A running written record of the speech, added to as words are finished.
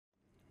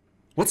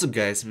What's up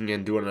guys, I'm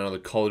again doing another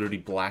Call of Duty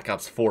Black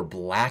Ops 4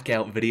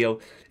 Blackout video.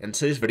 In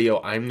today's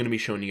video, I'm going to be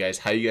showing you guys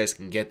how you guys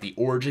can get the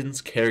Origins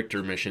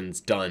character missions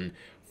done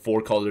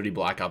for Call of Duty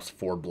Black Ops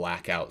 4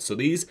 Blackout. So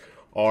these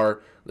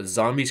are the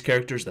zombies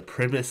characters, the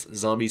Primis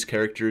zombies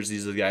characters.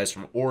 These are the guys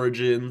from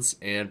Origins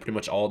and pretty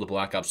much all the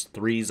Black Ops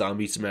 3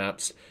 zombies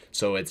maps.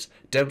 So it's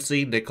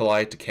Dempsey,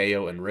 Nikolai,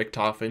 Takeo, and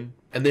Richtofen.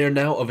 And they are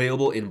now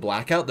available in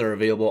Blackout. They're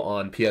available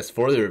on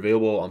PS4. They were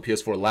available on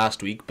PS4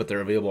 last week, but they're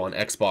available on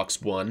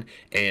Xbox One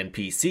and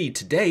PC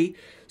today.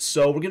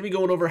 So we're going to be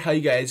going over how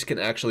you guys can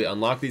actually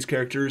unlock these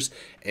characters.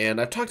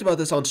 And I've talked about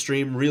this on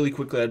stream really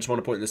quickly. I just want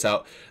to point this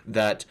out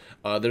that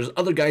there's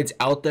other guides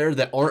out there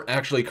that aren't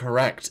actually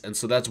correct. And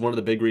so that's one of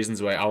the big reasons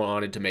why I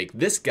wanted to make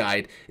this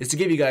guide, is to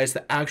give you guys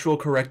the actual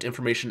correct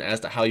information as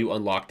to how you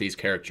unlock these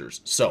characters.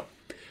 So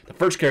the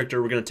first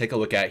character we're going to take a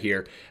look at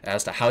here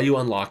as to how you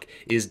unlock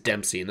is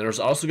Dempsey. And there's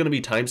also going to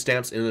be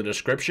timestamps in the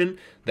description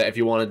that if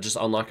you want to just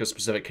unlock a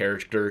specific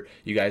character,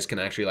 you guys can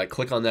actually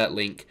click on that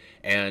link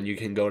and you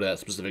can go to that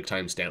specific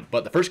timestamp.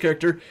 But the first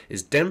character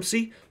is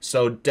Dempsey.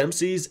 So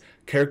Dempsey's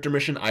character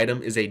mission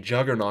item is a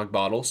Juggernaut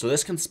bottle. So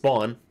this can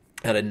spawn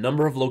at a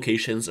number of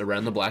locations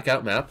around the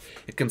Blackout map.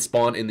 It can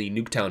spawn in the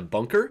Nuketown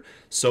bunker,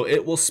 so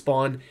it will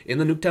spawn in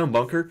the Nuketown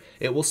bunker.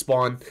 It will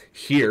spawn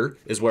here,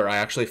 is where I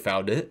actually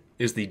found it,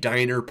 is the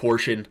diner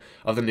portion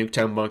of the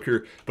Nuketown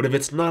bunker. But if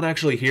it's not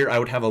actually here, I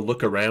would have a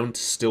look around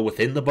still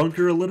within the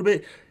bunker a little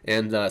bit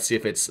and see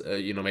if it's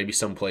maybe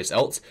someplace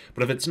else.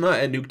 But if it's not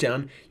at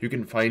Nuketown, you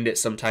can find it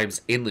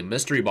sometimes in the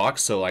mystery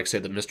box. So like say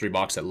the mystery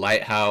box at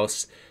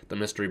Lighthouse, the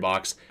mystery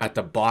box at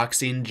the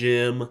boxing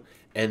gym,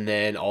 and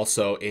then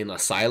also in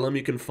Asylum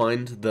you can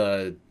find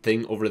the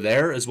thing over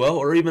there as well,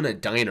 or even a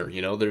diner.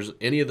 There's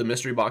any of the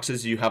mystery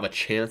boxes, you have a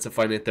chance of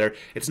finding it there.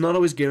 It's not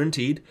always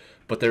guaranteed,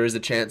 but there is a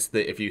chance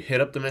that if you hit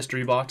up the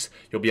mystery box,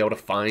 you'll be able to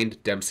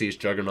find Dempsey's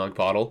Juggernaut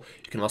bottle.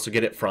 You can also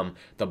get it from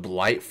the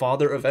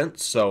Blightfather event.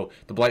 So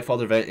the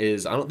Blightfather event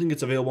is, I don't think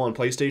it's available on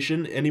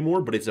PlayStation anymore,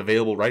 but it's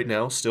available right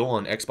now still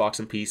on Xbox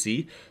and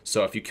PC.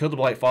 So if you kill the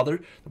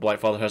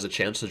Blightfather has a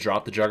chance to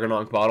drop the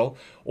Juggernaut bottle.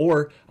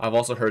 Or I've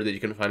also heard that you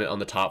can find it on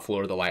the top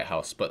floor of the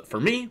lighthouse. But for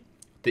me,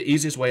 the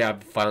easiest way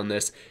I've found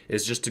this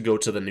is just to go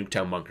to the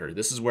Nuketown bunker.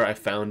 This is where I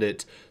found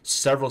it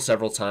several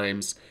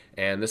times,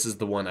 and this is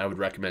the one I would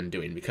recommend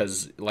doing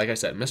because, like I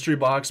said, mystery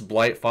box,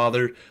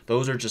 Blightfather,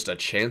 those are just a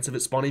chance of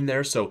it spawning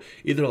there. So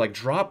either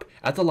drop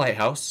at the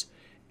lighthouse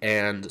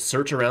and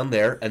search around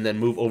there, and then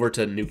move over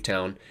to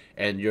Nuketown,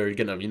 and you're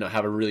gonna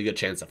have a really good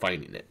chance of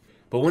finding it.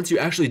 But once you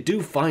actually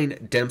do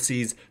find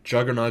Dempsey's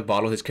Juggernaut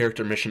bottle, his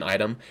character mission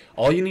item,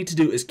 all you need to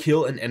do is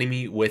kill an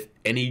enemy with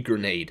any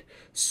grenade.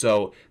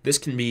 So this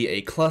can be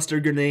a cluster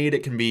grenade,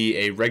 it can be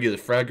a regular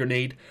frag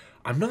grenade.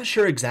 I'm not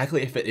sure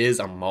exactly if it is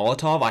a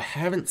Molotov, I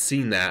haven't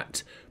seen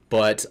that.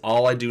 But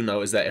all I do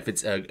know is that if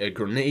it's a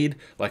grenade,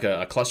 like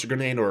a cluster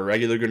grenade or a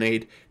regular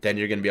grenade, then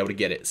you're going to be able to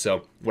get it.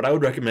 So what I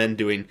would recommend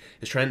doing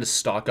is trying to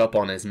stock up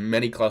on as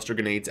many cluster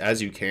grenades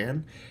as you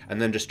can,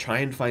 and then just try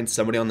and find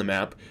somebody on the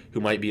map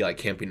who might be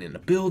camping in a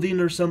building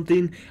or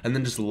something, and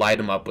then just light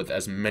them up with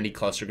as many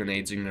cluster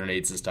grenades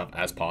and stuff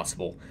as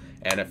possible.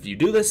 And if you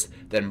do this,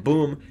 then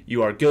boom,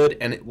 you are good,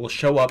 and it will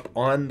show up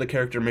on the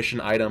character mission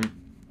item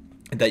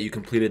that you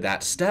completed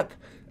that step.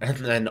 And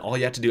then all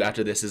you have to do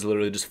after this is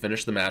literally just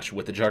finish the match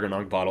with the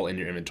Juggernaut bottle in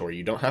your inventory.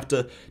 You don't have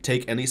to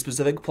take any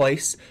specific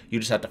place. You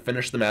just have to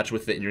finish the match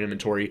with it in your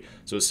inventory.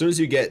 So as soon as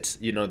you get,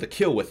 the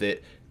kill with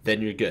it,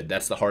 then you're good.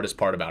 That's the hardest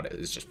part about it,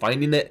 is just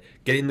finding it,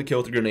 getting the kill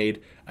with the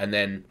grenade, and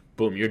then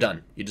boom, you're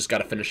done. You just got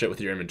to finish it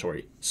with your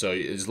inventory. So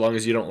as long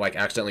as you don't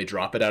accidentally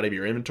drop it out of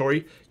your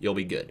inventory, you'll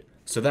be good.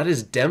 So that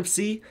is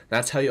Dempsey.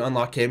 That's how you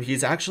unlock him.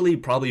 He's actually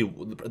probably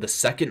the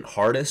second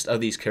hardest of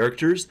these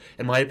characters,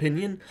 in my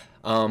opinion.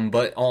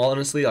 But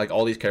honestly,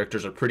 all these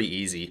characters are pretty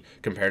easy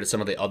compared to some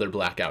of the other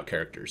Blackout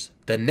characters.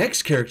 The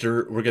next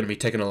character we're going to be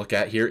taking a look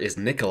at here is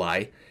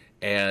Nikolai.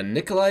 And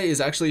Nikolai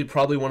is actually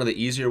probably one of the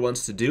easier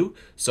ones to do.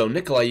 So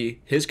Nikolai,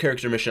 his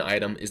character mission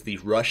item is the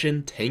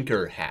Russian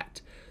tanker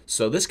hat.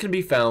 So this can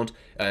be found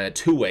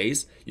two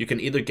ways. You can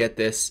either get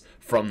this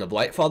from the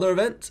Blightfather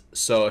event.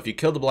 So if you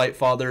kill the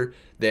Blightfather,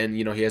 then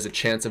he has a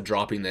chance of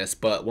dropping this.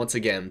 But once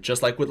again,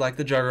 just like with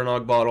the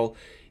Juggernaut bottle,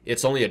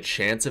 it's only a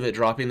chance of it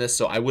dropping this,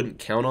 so I wouldn't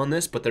count on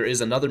this. But there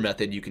is another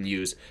method you can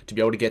use to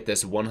be able to get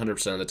this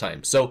 100% of the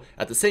time. So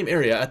at the same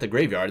area at the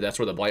graveyard, that's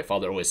where the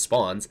Blightfather always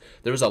spawns,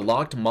 there's a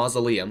locked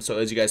mausoleum. So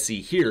as you guys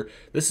see here,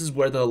 this is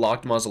where the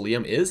locked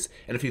mausoleum is.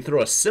 And if you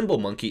throw a symbol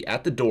monkey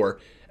at the door,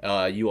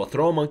 you will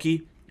throw a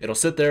monkey. It'll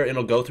sit there, and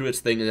it'll go through its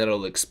thing, and then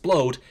it'll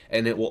explode,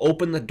 and it will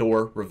open the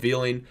door,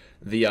 revealing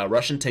the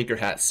Russian tanker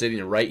hat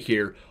sitting right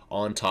here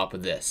on top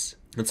of this.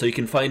 And so you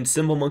can find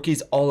symbol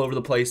monkeys all over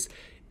the place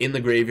in the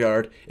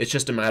graveyard. It's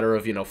just a matter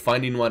of, you know,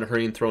 finding one,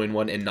 hurrying, throwing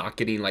one, and not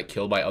getting like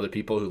killed by other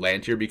people who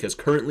land here, because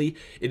currently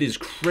it is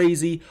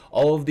crazy.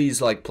 All of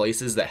these like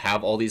places that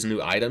have all these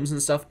new items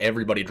and stuff,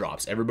 everybody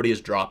drops. Everybody is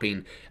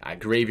dropping at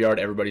graveyard,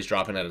 everybody's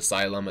dropping at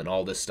asylum and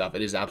all this stuff.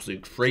 It is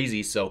absolutely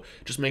crazy. So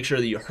just make sure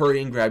that you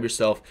hurry and grab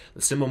yourself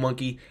the symbol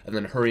monkey, and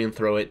then hurry and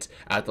throw it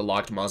at the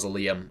locked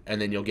mausoleum, and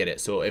then you'll get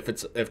it. So if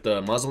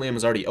the mausoleum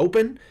is already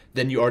open,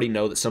 then you already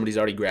know that somebody's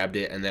already grabbed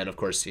it, and then of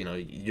course, you know,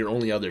 your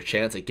only other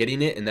chance at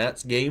getting it in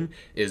that game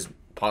is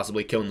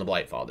possibly killing the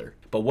Blightfather.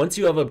 But once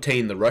you have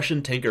obtained the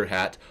Russian Tinker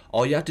Hat,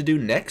 all you have to do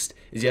next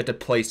is you have to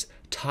place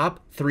top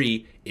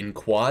 3 in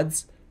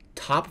quads,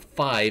 top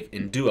 5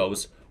 in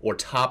duos, or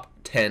top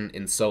 10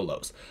 in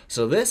solos.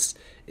 So this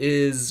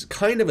is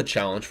kind of a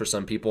challenge for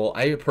some people.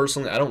 I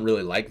don't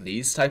really like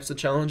these types of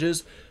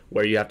challenges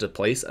where you have to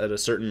place at a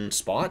certain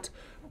spot,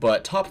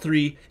 but top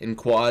 3 in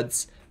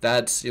quads,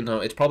 that's, you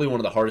know, it's probably one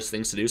of the hardest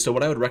things to do. So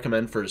what I would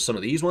recommend for some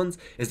of these ones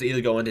is to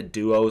either go into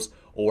duos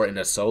or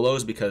into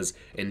solos, because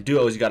in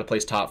duos you got to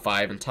place top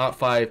 5, and top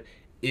 5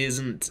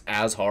 isn't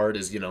as hard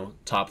as, you know,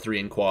 top 3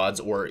 in quads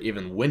or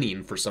even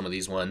winning for some of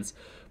these ones.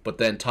 But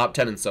then top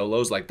 10 in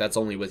solos, like that's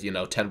only with, you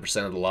know,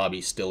 10% of the lobby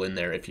still in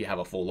there if you have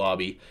a full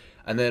lobby.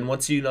 And then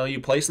once you know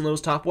you place in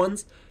those top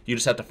ones, you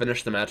just have to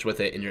finish the match with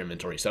it in your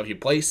inventory. So if you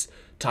place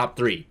top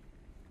 3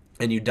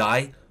 and you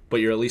die,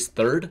 but you're at least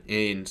 3rd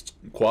in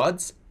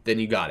quads, then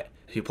you got it.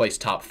 If you place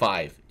top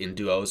 5 in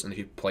duos, and if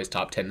you place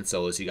top 10 in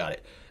solos, you got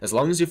it. As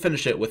long as you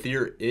finish it with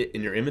it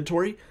in your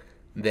inventory,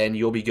 then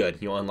you'll be good.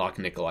 You'll unlock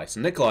Nikolai.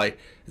 So Nikolai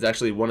is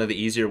actually one of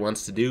the easier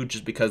ones to do,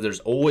 just because there's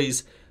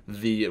always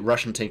the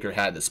Russian Tinker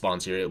Hat that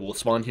spawns here. It will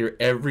spawn here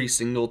every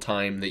single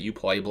time that you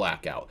play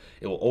Blackout.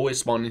 It will always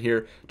spawn in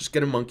here. Just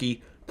get a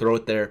monkey, throw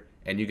it there,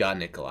 and you got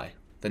Nikolai.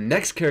 The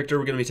next character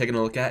we're going to be taking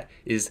a look at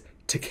is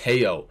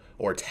Takeo,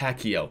 or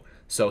Takeo.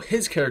 So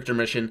his character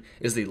mission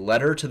is the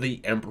letter to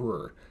the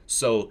Emperor.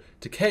 So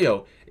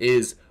Takeo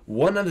is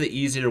one of the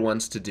easier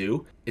ones to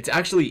do. It's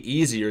actually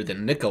easier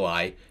than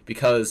Nikolai,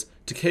 because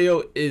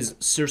Takeo is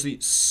seriously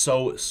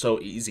so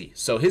easy.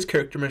 So his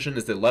character mission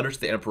is the letter to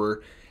the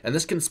Emperor, and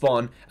this can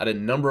spawn at a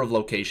number of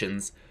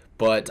locations.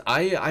 But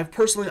I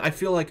personally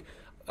feel like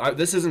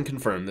this isn't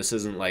confirmed. This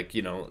isn't like,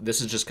 you know,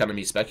 this is just kind of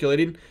me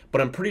speculating,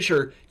 but I'm pretty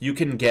sure you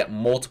can get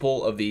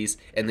multiple of these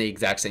in the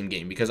exact same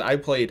game, because I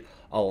played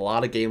a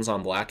lot of games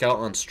on Blackout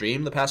on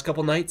stream the past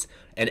couple nights,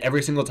 and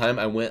every single time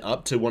I went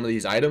up to one of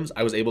these items,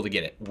 I was able to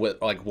get it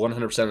with like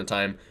 100% of the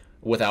time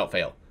without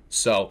fail.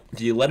 So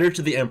the letter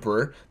to the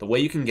Emperor, the way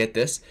you can get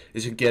this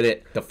is you can get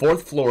it the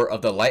 4th floor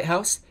of the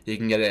lighthouse, you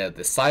can get it at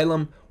the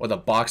asylum or the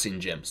boxing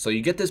gym. So you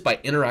get this by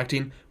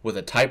interacting with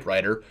a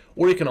typewriter,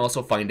 or you can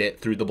also find it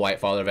through the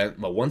Blightfather event.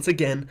 But once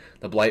again,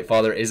 the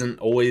Blightfather isn't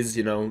always,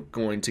 you know,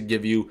 going to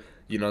give you,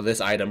 you know,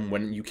 this item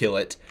when you kill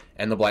it,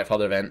 and the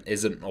Blightfather event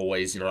isn't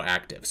always, you know,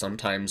 active.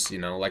 Sometimes, you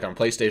know, like on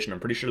PlayStation, I'm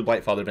pretty sure the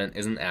Blightfather event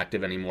isn't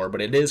active anymore,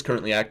 but it is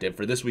currently active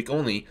for this week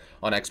only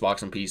on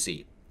Xbox and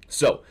PC.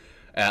 So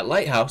at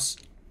Lighthouse,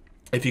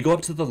 if you go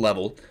up to the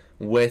level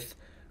with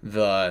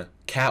the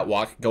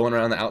catwalk going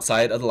around the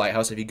outside of the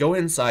lighthouse, if you go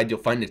inside,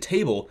 you'll find a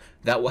table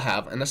that will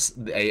have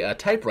a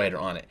typewriter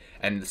on it.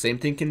 And the same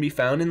thing can be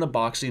found in the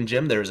boxing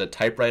gym. There's a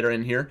typewriter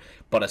in here,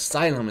 but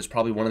Asylum is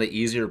probably one of the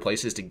easier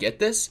places to get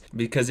this,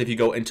 because if you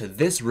go into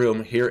this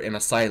room here in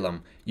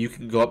Asylum, you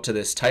can go up to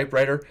this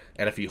typewriter,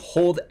 and if you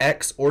hold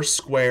X or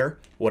square,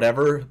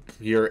 whatever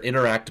your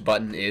interact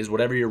button is,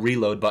 whatever your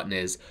reload button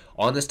is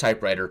on this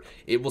typewriter,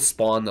 it will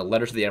spawn the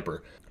letter to the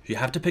Emperor. You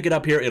have to pick it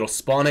up here, it'll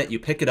spawn it, you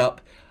pick it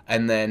up,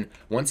 and then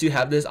once you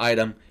have this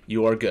item,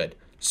 you are good.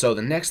 So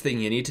the next thing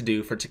you need to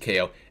do for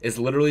Takeo is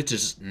literally to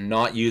just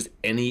not use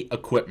any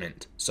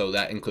equipment. So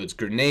that includes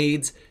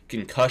grenades,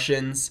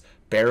 concussions,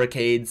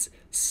 barricades,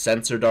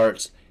 sensor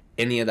darts,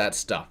 any of that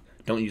stuff.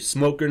 Don't use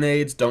smoke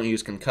grenades, don't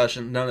use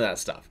concussion, none of that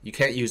stuff. You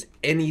can't use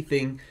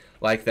anything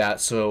like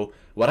that. So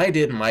what I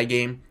did in my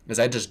game is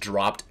I just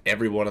dropped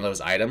every one of those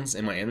items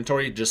in my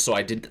inventory just so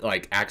I didn't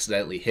like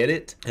accidentally hit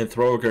it and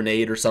throw a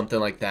grenade or something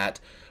like that.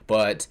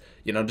 But,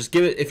 you know, just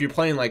give it, if you're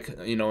playing like,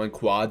 you know, in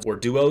quads or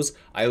duos,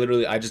 I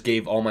just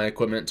gave all my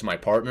equipment to my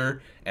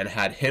partner and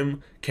had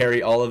him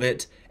carry all of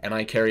it, and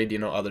I carried, you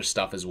know, other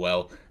stuff as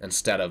well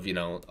instead of,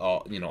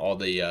 all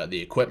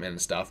the equipment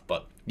and stuff.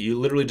 But you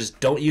literally just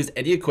don't use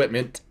any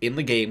equipment in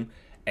the game,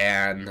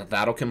 and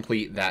that'll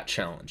complete that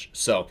challenge.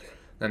 So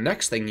the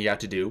next thing you have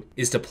to do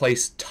is to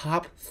place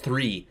top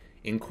 3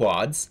 in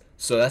quads.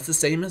 So that's the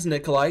same as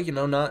Nikolai, you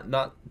know,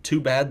 not too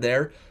bad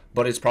there,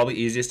 but it's probably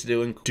easiest to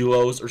do in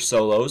duos or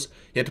solos.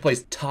 You have to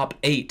place top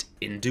 8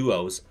 in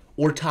duos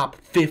or top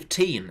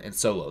 15 in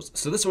solos.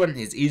 So this one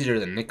is easier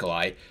than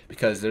Nikolai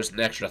because there's an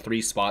extra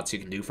 3 spots you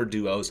can do for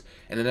duos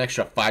and an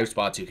extra 5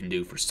 spots you can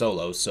do for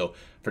solos. So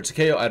for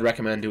Takeo, I'd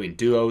recommend doing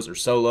duos or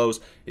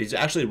solos. It's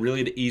actually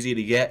really easy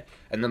to get,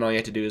 and then all you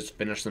have to do is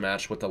finish the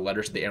match with the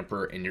letter to the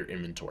Emperor in your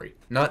inventory.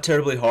 Not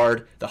terribly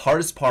hard. The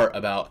hardest part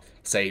about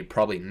say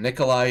probably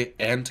Nikolai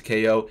and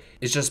Takeo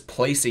is just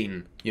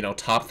placing, you know,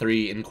 top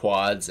 3 in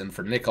quads, and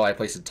for Nikolai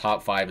placing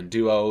top 5 in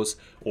duos,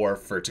 or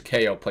for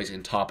Takeo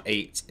placing top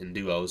 8 in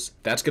duos.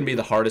 That's going to be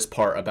the hardest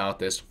part about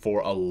this for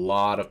a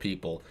lot of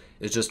people.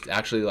 It's just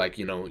actually like,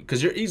 you know,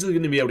 because you're easily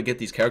going to be able to get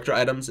these character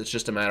items. It's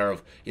just a matter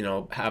of, you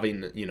know,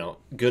 having, you know,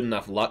 good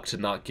enough luck to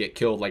not get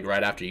killed like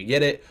right after you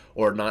get it,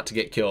 or not to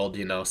get killed,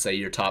 you know, say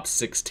you're top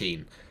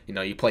 16. You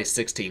know, you place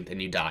 16th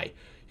and you die.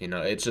 You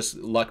know, it's just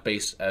luck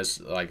based as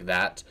like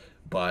that.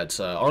 But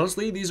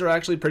honestly, these are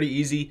actually pretty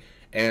easy.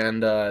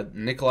 And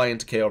Nikolai and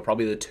Takeo are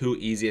probably the 2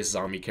 easiest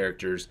zombie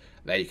characters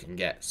that you can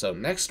get. So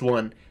next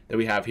one that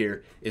we have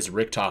here is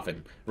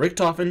Richtofen.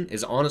 Richtofen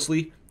is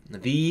honestly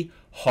the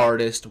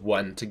hardest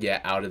one to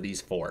get out of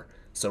these 4.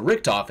 So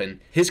Richtofen,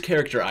 his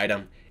character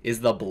item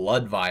is the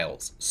blood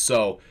vials.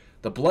 So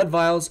the blood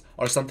vials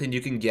are something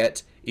you can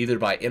get either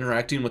by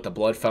interacting with the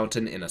blood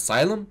fountain in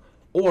Asylum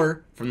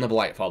or from the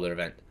Blightfather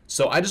event.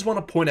 So I just want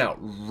to point out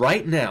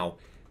right now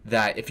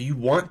that if you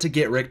want to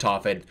get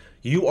Richtofen,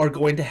 you are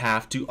going to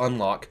have to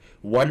unlock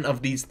one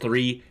of these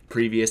 3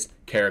 previous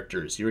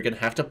characters. You're going to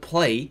have to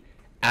play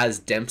as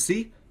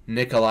Dempsey,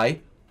 Nikolai,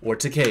 or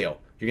Takeo.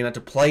 You're going to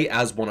have to play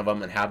as one of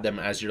them and have them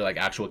as your like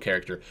actual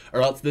character,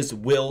 or else this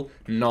will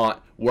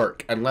not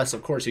work, unless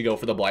of course you go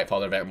for the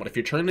Blightfather event. But if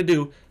you're trying to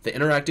do the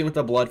interacting with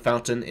the blood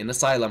fountain in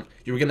Asylum,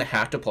 you're going to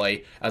have to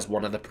play as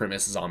one of the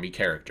Primis zombie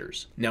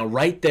characters. Now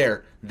right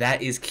there,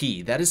 that is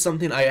key. That is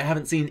something I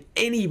haven't seen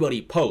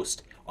anybody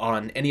post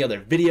on any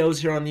other videos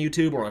here on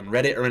YouTube or on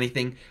Reddit or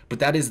anything, but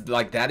that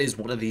is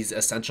one of these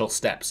essential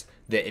steps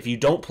that if you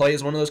don't play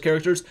as one of those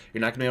characters,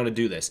 you're not going to be able to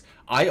do this.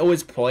 I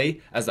always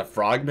play as the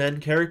Frogman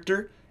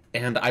character,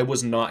 and I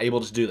was not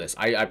able to do this.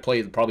 I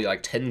played probably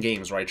like 10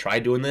 games where I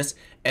tried doing this,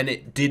 and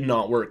it did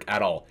not work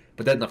at all.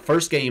 But then the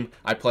first game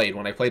I played,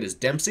 when I played as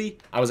Dempsey,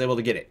 I was able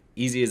to get it.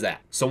 Easy as that.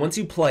 So once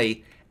you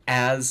play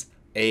as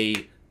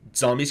a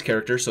zombies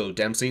character, so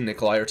Dempsey,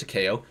 Nikolai, or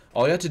Takeo,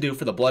 all you have to do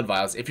for the blood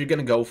vials, if you're going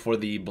to go for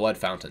the blood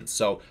fountains.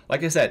 So,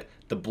 like I said,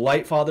 the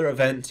Blightfather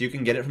event, you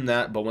can get it from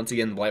that, but once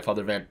again, the Blightfather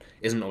event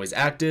isn't always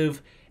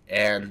active,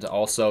 and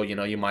also, you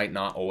know, you might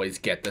not always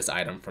get this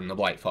item from the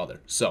Blightfather.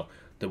 So,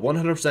 the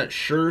 100%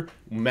 sure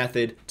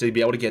method to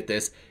be able to get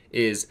this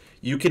is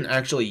you can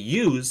actually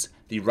use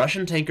the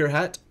Russian tanker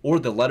hat or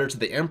the letter to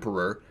the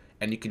Emperor,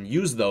 and you can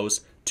use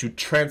those to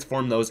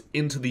transform those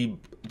into the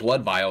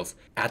blood vials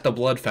at the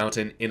blood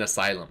fountain in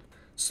Asylum.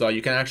 So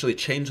you can actually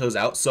change those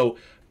out. So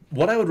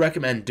what I would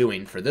recommend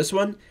doing for this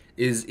one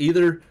is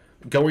either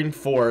going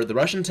for the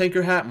Russian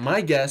tanker hat.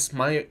 My guess,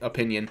 my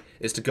opinion,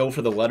 is to go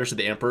for the letter to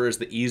the Emperor is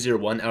the easier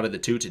one out of the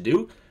 2 to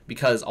do,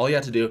 because all you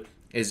have to do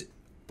is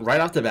right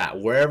off the bat,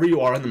 wherever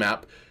you are on the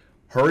map,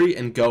 hurry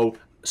and go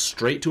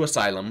straight to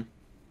Asylum,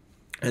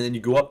 and then you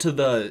go up to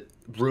the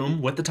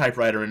room with the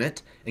typewriter in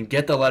it and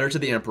get the letter to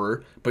the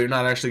Emperor, but you're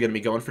not actually going to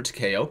be going for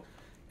Takeo.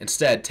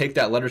 Instead, take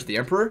that letter to the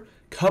Emperor,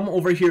 come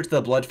over here to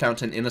the blood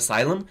fountain in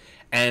Asylum,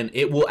 and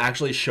it will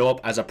actually show up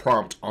as a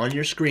prompt on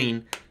your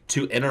screen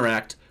to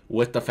interact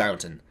with the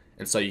fountain.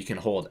 And so you can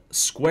hold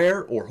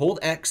square or hold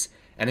X,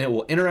 and it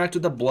will interact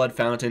with the blood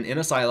fountain in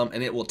Asylum,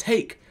 and it will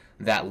take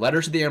that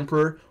letter to the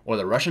Emperor or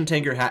the Russian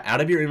tanker hat out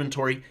of your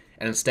inventory,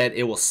 and instead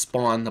it will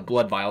spawn the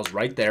blood vials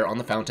right there on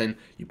the fountain.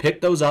 You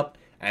pick those up,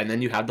 and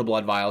then you have the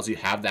blood vials. You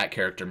have that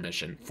character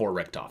mission for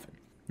Richtofen.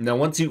 Now,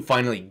 once you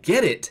finally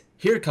get it,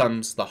 here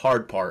comes the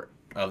hard part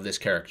of this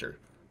character.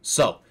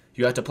 So,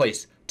 you have to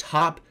place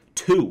top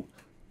 2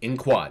 in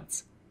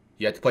quads.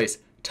 You have to place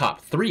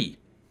top 3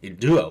 in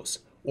duos,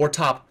 or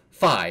top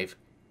 5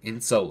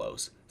 in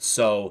solos.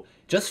 So,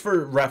 just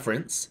for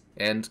reference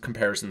and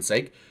comparison's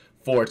sake,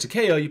 for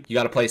Takeo, you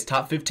got to place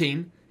top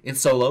 15 in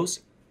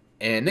solos,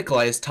 and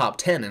Nikolai is top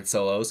 10 in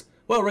solos,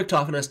 while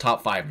Richtofen is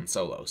top 5 in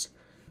solos.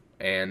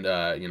 And,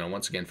 you know,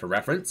 once again, for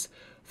reference,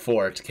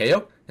 for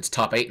Takeo, it's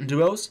top 8 in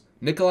duos,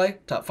 Nikolai,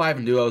 top 5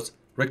 in duos,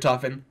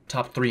 Richtofen,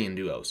 top 3 in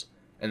duos.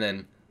 And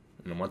then,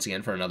 you know, once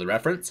again, for another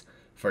reference,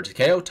 for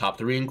Takeo, top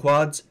 3 in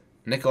quads,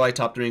 Nikolai,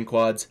 top 3 in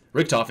quads,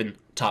 Richtofen,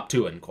 top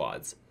 2 in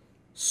quads.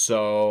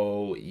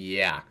 So,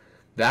 yeah,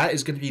 that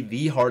is going to be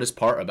the hardest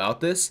part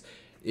about this,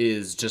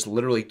 is just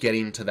literally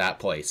getting to that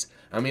place.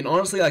 I mean,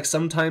 honestly, like,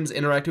 sometimes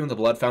interacting with the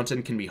blood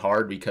fountain can be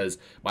hard, because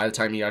by the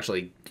time you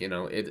actually, you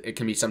know, it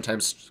can be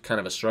sometimes kind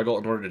of a struggle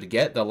in order to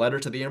get the letter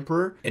to the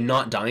Emperor and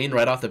not dying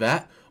right off the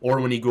bat. Or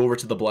when you go over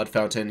to the blood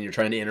fountain and you're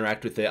trying to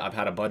interact with it, I've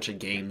had a bunch of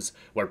games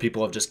where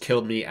people have just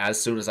killed me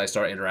as soon as I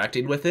start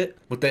interacting with it.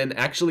 But then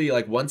actually,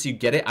 like, once you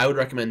get it, I would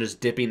recommend just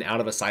dipping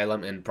out of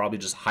Asylum and probably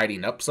just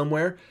hiding up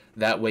somewhere.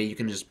 That way you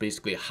can just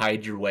basically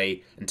hide your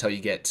way until you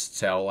get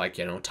to, like,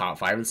 you know, top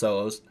 5 in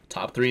solos,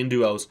 top 3 in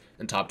duos,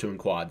 and top 2 in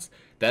quads.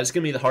 That's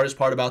going to be the hardest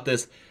part about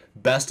this.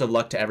 Best of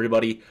luck to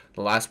everybody.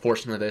 The last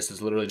portion of this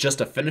is literally just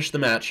to finish the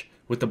match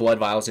with the blood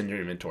vials in your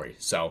inventory.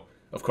 So,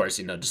 of course,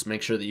 you know, just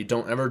make sure that you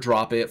don't ever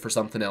drop it for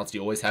something else.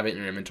 You always have it in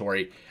your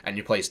inventory, and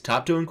you place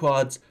top 2 in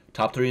quads,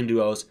 top 3 in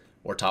duos,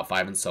 or top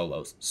 5 in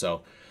solos.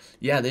 So,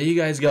 yeah, there you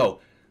guys go.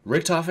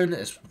 Richtofen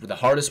is the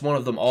hardest one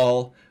of them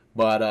all,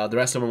 but the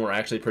rest of them were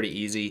actually pretty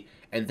easy.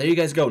 And there you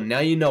guys go. Now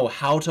you know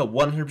how to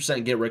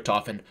 100% get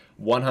Richtofen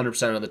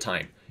 100% of the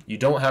time. You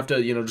don't have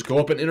to, just go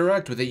up and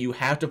interact with it. You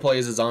have to play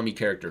as a zombie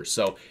character.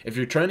 So if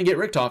you're trying to get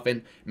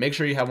Richtofen, make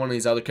sure you have one of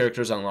these other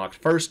characters unlocked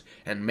first,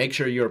 and make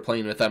sure you're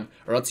playing with them,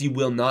 or else you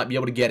will not be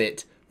able to get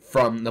it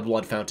from the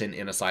blood fountain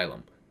in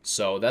Asylum.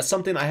 So that's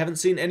something I haven't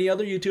seen any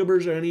other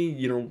YouTubers or any,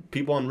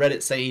 people on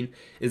Reddit saying,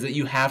 is that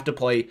you have to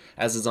play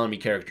as a zombie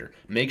character.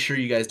 Make sure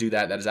you guys do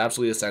that. That is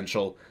absolutely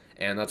essential.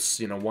 And that's,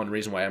 one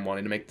reason why I'm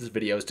wanting to make this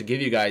video, is to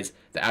give you guys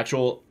the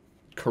actual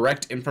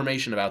correct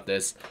information about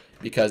this,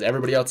 because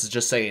everybody else is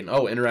just saying,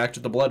 oh, interact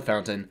with the blood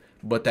fountain,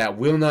 but that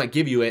will not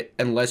give you it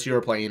unless you're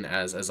playing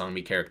as a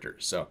zombie character.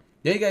 So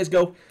there you guys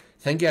go.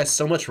 Thank you guys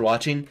so much for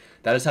watching.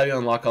 That is how you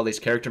unlock all these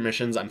character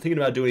missions. I'm thinking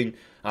about doing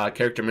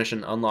character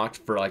mission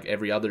unlocked for like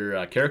every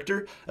other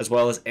character, as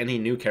well as any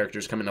new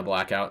characters coming to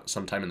Blackout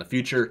sometime in the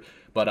future.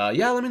 But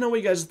yeah, let me know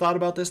what you guys thought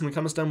about this in the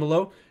comments down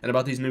below, and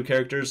about these new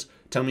characters.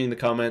 Tell me in the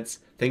comments.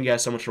 Thank you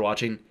guys so much for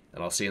watching,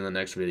 and I'll see you in the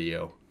next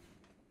video.